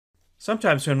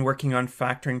Sometimes when working on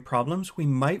factoring problems, we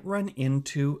might run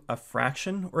into a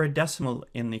fraction or a decimal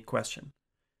in the question.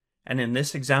 And in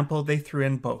this example, they threw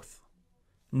in both.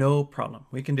 No problem,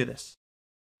 we can do this.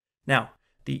 Now,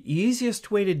 the easiest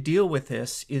way to deal with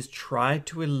this is try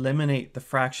to eliminate the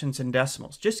fractions and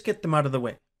decimals. Just get them out of the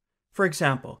way. For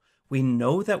example, we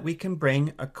know that we can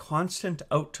bring a constant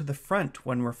out to the front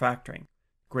when we're factoring,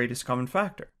 greatest common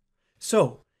factor.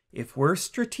 So, if we're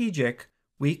strategic,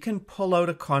 we can pull out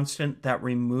a constant that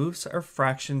removes our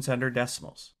fractions and our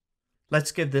decimals.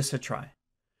 Let's give this a try.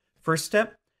 First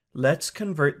step, let's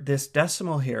convert this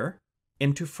decimal here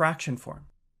into fraction form,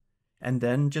 and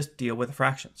then just deal with the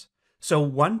fractions. So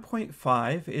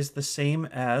 1.5 is the same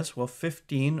as,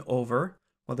 15 over,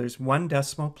 there's one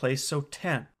decimal place, so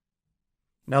 10.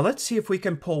 Now let's see if we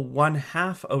can pull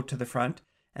 1/2 out to the front,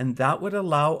 and that would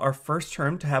allow our first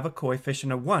term to have a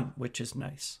coefficient of 1, which is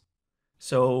nice.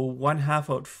 So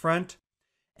 1/2 out front,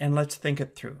 and let's think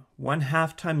it through.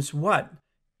 1/2 times what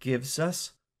gives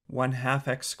us 1/2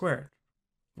 x squared?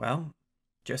 Well,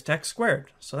 just x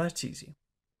squared, so that's easy.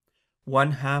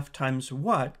 1/2 times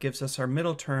what gives us our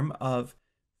middle term of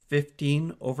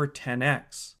 15 over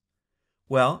 10x?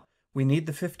 Well, we need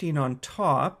the 15 on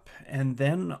top, and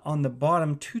then on the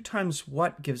bottom, 2 times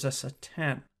what gives us a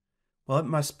 10? Well, it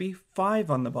must be 5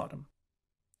 on the bottom.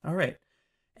 All right.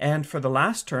 And for the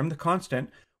last term, the constant,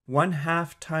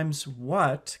 1/2 times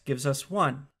what gives us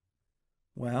 1?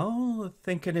 Well,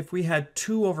 thinking if we had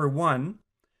 2 over 1,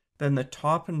 then the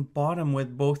top and bottom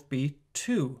would both be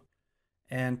 2.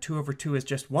 And 2 over 2 is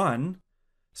just 1.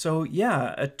 So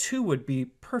yeah, a 2 would be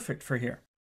perfect for here.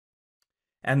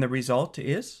 And the result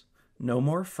is no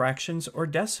more fractions or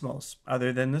decimals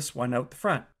other than this one out the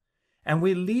front. And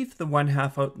we leave the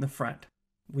 1/2 out in the front.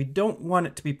 We don't want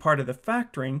it to be part of the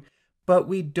factoring, but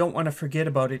we don't want to forget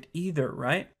about it either,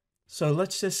 right? So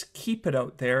let's just keep it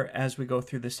out there as we go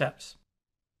through the steps.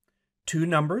 Two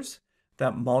numbers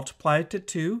that multiply to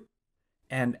 2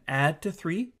 and add to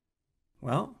 3,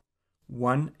 well,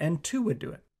 1 and 2 would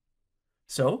do it.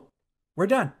 So we're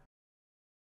done.